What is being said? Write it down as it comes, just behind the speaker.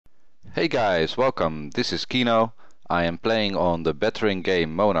Hey guys, welcome. This is Kino. I am playing on the Bettering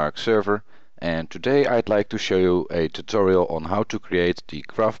Game Monarch server, and today I'd like to show you a tutorial on how to create the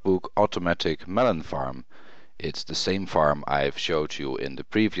Craftbook automatic melon farm. It's the same farm I've showed you in the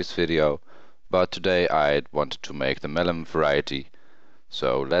previous video, but today I wanted to make the melon variety.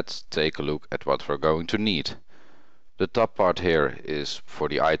 So let's take a look at what we're going to need. The top part here is for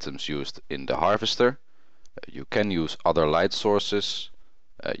the items used in the harvester. You can use other light sources.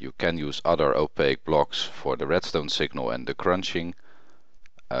 You can use other opaque blocks for the redstone signal and the crunching.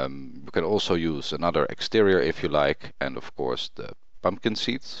 You can also use another exterior if you like, and of course the pumpkin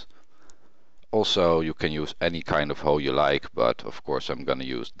seeds. Also you can use any kind of hole you like, but of course I'm gonna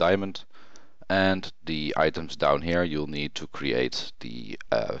use diamond. And the items down here you'll need to create the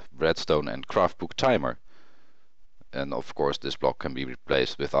redstone and craftbook timer. And of course this block can be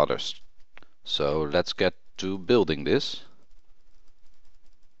replaced with others. So let's get to building this.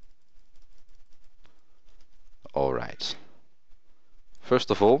 Alright,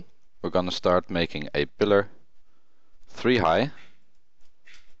 first of all we're gonna start making a pillar 3 high,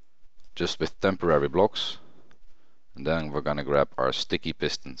 just with temporary blocks, and then we're gonna grab our sticky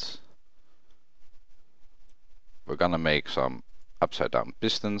pistons. We're gonna make some upside down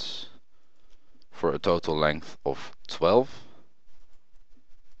pistons for a total length of 12.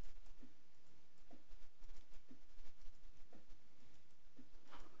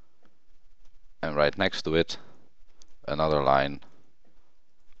 And right next to it another line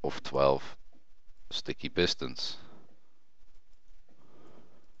of 12 sticky pistons.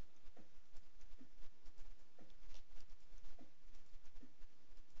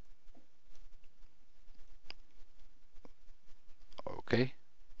 Okay,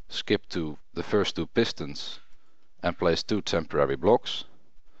 skip to the first 2 pistons and place 2 temporary blocks,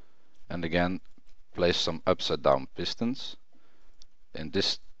 and again place some upside down pistons, in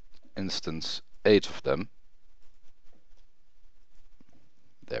this instance 8 of them.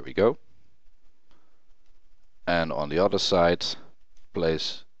 There we go. And on the other side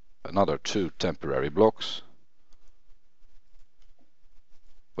place another 2 temporary blocks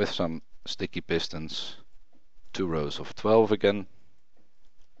with some sticky pistons, 2 rows of 12 again.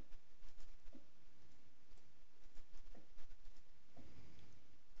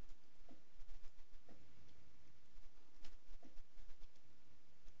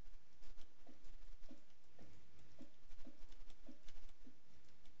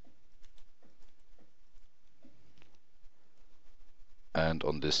 And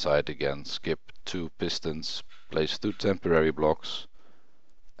on this side again skip 2 pistons, place 2 temporary blocks,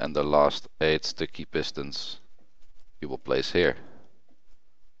 and the last 8 sticky pistons you will place here.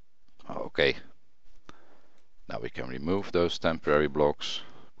 Okay, now we can remove those temporary blocks,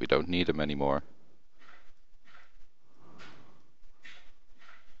 we don't need them anymore.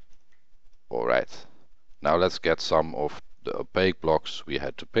 Alright, now let's get some of the opaque blocks we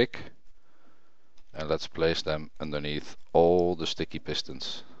had to pick, and let's place them underneath all the sticky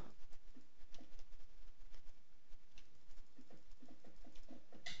pistons.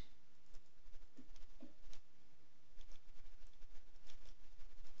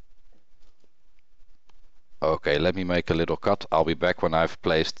 Okay, let me make a little cut. I'll be back when I've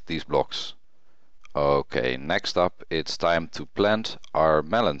placed these blocks. Okay, next up it's time to plant our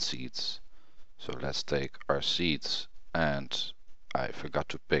melon seeds. So let's take our seeds, and I forgot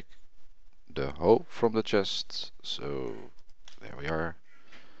to pick the hoe from the chest, so there we are.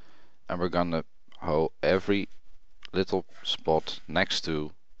 And we're gonna hoe every little spot next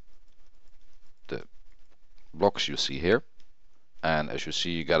to the blocks you see here. And as you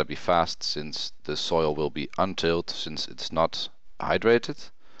see, you gotta be fast since the soil will be untilled, since it's not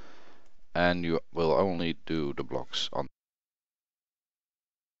hydrated, and you will only do the blocks on.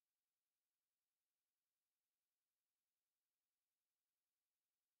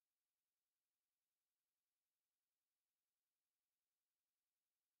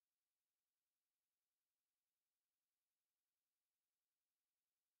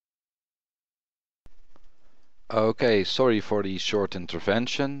 Okay, sorry for the short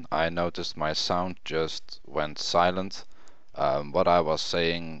intervention. I noticed my sound just went silent. What I was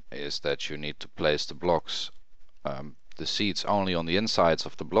saying is that you need to place the blocks, the seeds only on the insides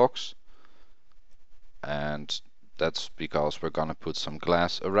of the blocks, and that's because we're gonna put some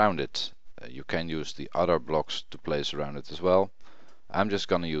glass around it. You can use the other blocks to place around it as well. I'm just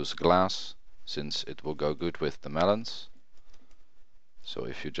gonna use glass since it will go good with the melons. So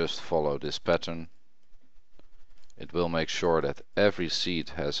if you just follow this pattern, it will make sure that every seed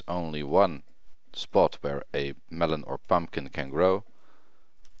has only one spot where a melon or pumpkin can grow,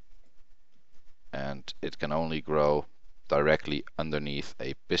 and it can only grow directly underneath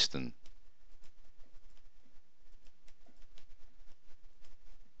a piston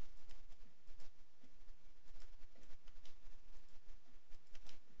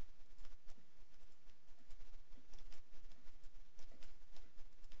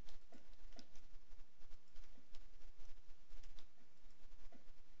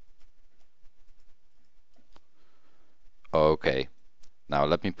Okay, now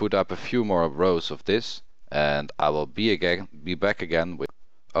let me put up a few more rows of this and I will be back again with...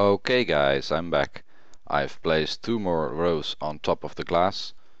 Okay guys, I'm back. I've placed 2 more rows on top of the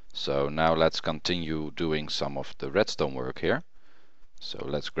glass. So now let's continue doing some of the redstone work here. So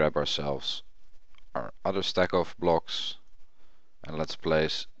let's grab ourselves our other stack of blocks and let's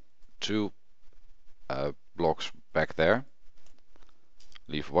place 2 blocks back there.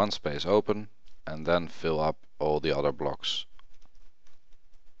 Leave 1 space open and then fill up all the other blocks.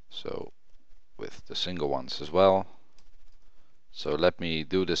 So with the single ones as well. So let me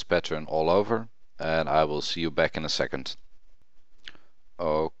do this pattern all over and I will see you back in a second.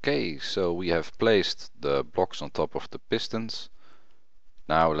 Okay, so we have placed the blocks on top of the pistons.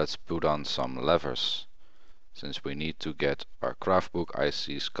 Now let's put on some levers, since we need to get our Craftbook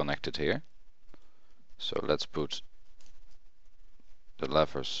ICs connected here. So let's put the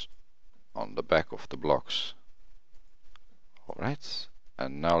levers on the back of the blocks. Alright,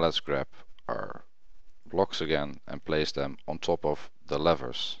 and now let's grab our blocks again and place them on top of the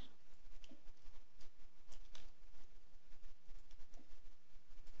levers.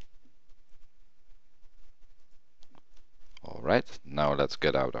 Alright, now let's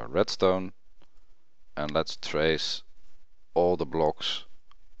get out our redstone and let's trace all the blocks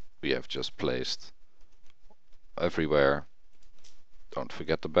we have just placed everywhere. Don't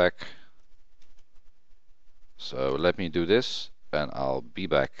forget the back. So let me do this and I'll be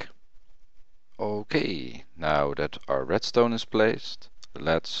back. Okay, now that our redstone is placed,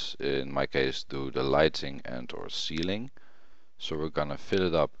 let's in my case do the lighting and or ceiling. So we're gonna fill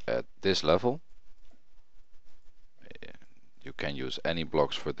it up at this level. You can use any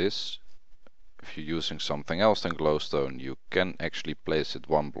blocks for this. If you're using something else than glowstone, you can actually place it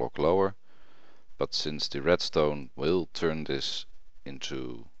 1 block lower. But since the redstone will turn this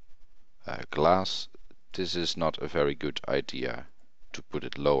into glass, this is not a very good idea to put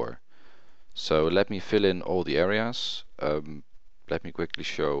it lower. So let me fill in all the areas. Let me quickly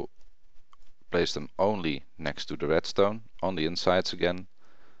place them only next to the redstone, on the insides again.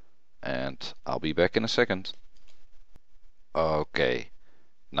 And I'll be back in a second. Okay,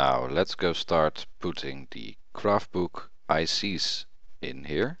 now let's go start putting the Craftbook ICs in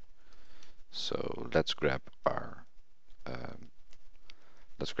here. So let's grab our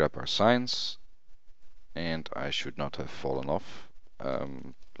signs, and I should not have fallen off.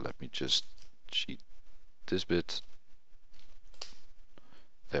 Let me just cheat this bit.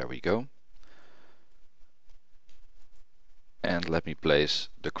 There we go. And let me place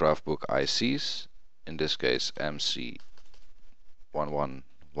the Craftbook ICs, in this case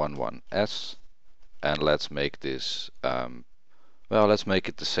MC1111S, and let's make this well, let's make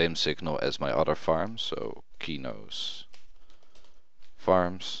it the same signal as my other farm, so Kino's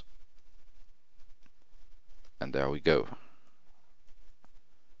farms, and there we go.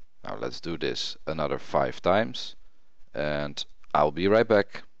 Now let's do this another 5 times and I'll be right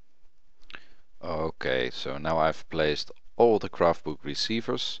back. Okay, so now I've placed all the Craftbook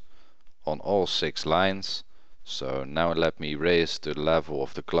receivers on all 6 lines. So now let me raise the level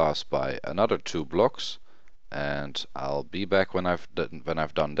of the glass by another 2 blocks and I'll be back when I've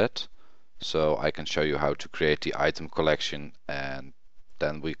done that, so I can show you how to create the item collection, and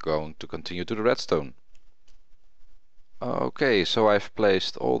then we're going to continue to the redstone. Okay, so I've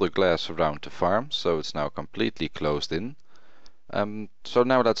placed all the glass around the farm, so it's now completely closed in. So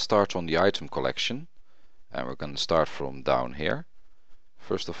now let's start on the item collection, and we're going to start from down here.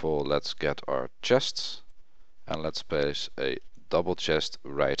 First of all, let's get our chests, and let's place a double chest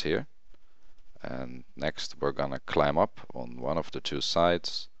right here. And next we're gonna climb up on one of the 2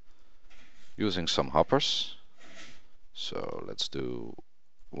 sides using some hoppers. So let's do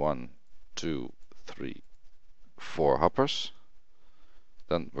 1, 2, 3, 4 hoppers.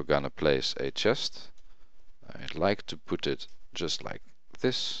 Then we're gonna place a chest. I'd like to put it just like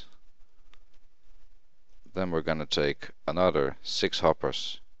this. Then we're gonna take another 6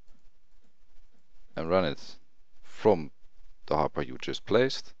 hoppers and run it from the hopper you just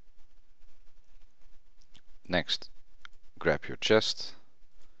placed. Next, grab your chest,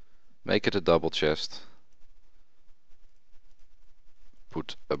 make it a double chest,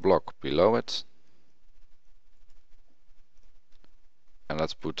 put a block below it, and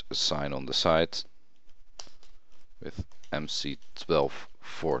let's put a sign on the side with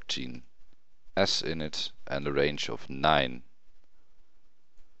MC1214S in it and a range of 9.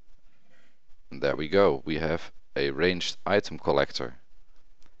 And there we go, we have a ranged item collector.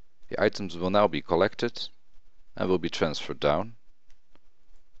 The items will now be collected and will be transferred down.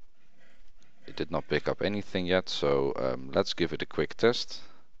 It did not pick up anything yet, so let's give it a quick test.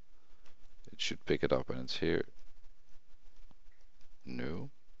 It should pick it up and it's here. New.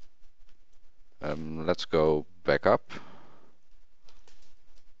 Let's go back up.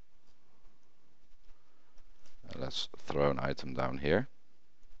 Let's throw an item down here.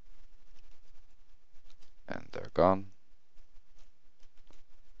 And they're gone.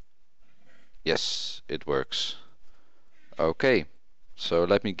 Yes, it works. Okay, so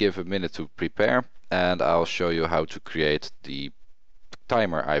let me give a minute to prepare and I'll show you how to create the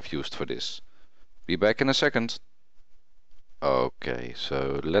timer I've used for this. Be back in a second. Okay,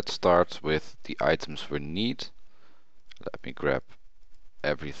 so let's start with the items we need. Let me grab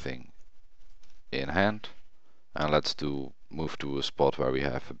everything in hand and let's move to a spot where we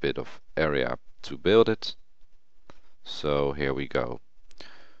have a bit of area to build it. So here we go.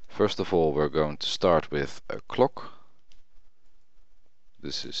 First of all, we're going to start with a clock.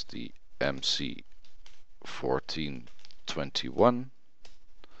 This is the MC1421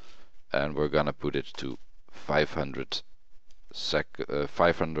 and we're gonna put it to 500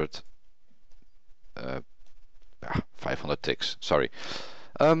 ticks, sorry.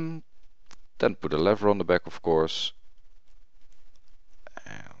 Then put a lever on the back, of course,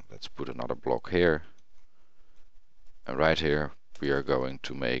 and let's put another block here, and right here we are going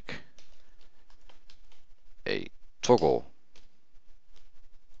to make a toggle.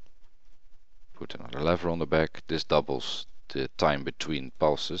 Put another lever on the back. This doubles the time between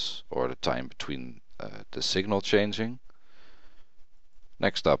pulses, or the time between the signal changing.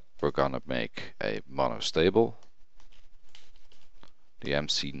 Next up, we're gonna make a monostable, the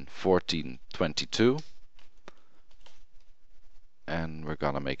MC1422, and we're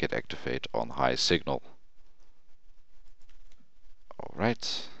gonna make it activate on high signal.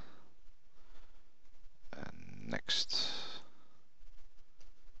 Alright, and next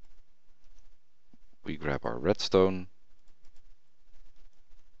we grab our redstone,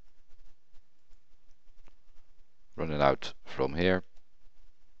 run it out from here,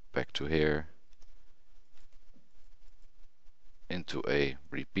 back to here, into a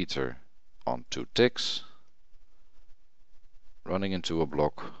repeater on 2 ticks, running into a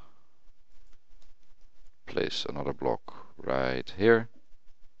block, place another block right here,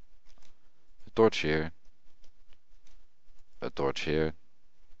 a torch here, a torch here,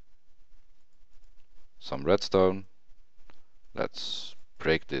 some redstone. Let's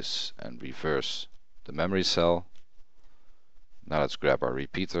break this and reverse the memory cell. Now let's grab our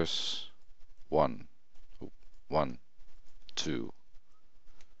repeaters. 1, 2,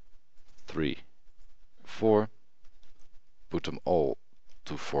 3, 4. Put them all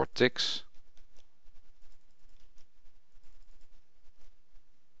to 4 ticks.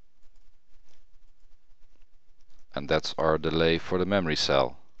 And that's our delay for the memory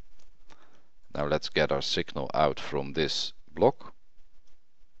cell. Now let's get our signal out from this block.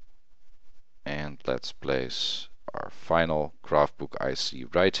 And let's place our final Craftbook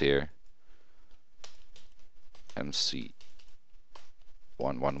IC right here.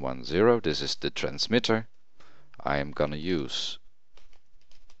 MC1110. This is the transmitter. I am gonna use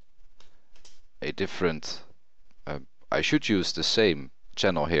a different, I should use the same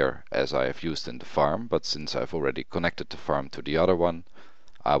channel here as I have used in the farm, but since I've already connected the farm to the other one,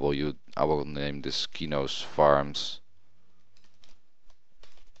 I will name this Kino's Farms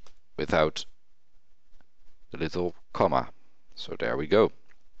without the little comma. So there we go.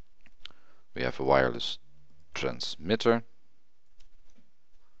 We have a wireless transmitter.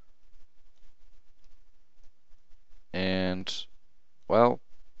 And well,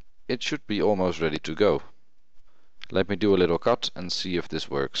 it should be almost ready to go. Let me do a little cut and see if this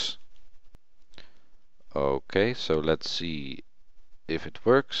works. Okay, so let's see if it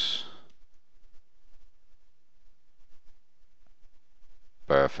works.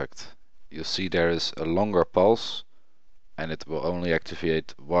 Perfect. You see there is a longer pulse and it will only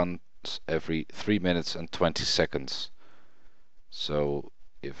activate once every 3 minutes and 20 seconds. So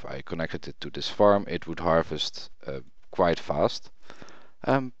if I connected it to this farm, it would harvest quite fast.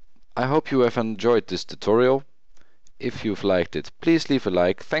 I hope you have enjoyed this tutorial. If you've liked it, please leave a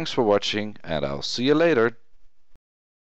like. Thanks for watching and I'll see you later.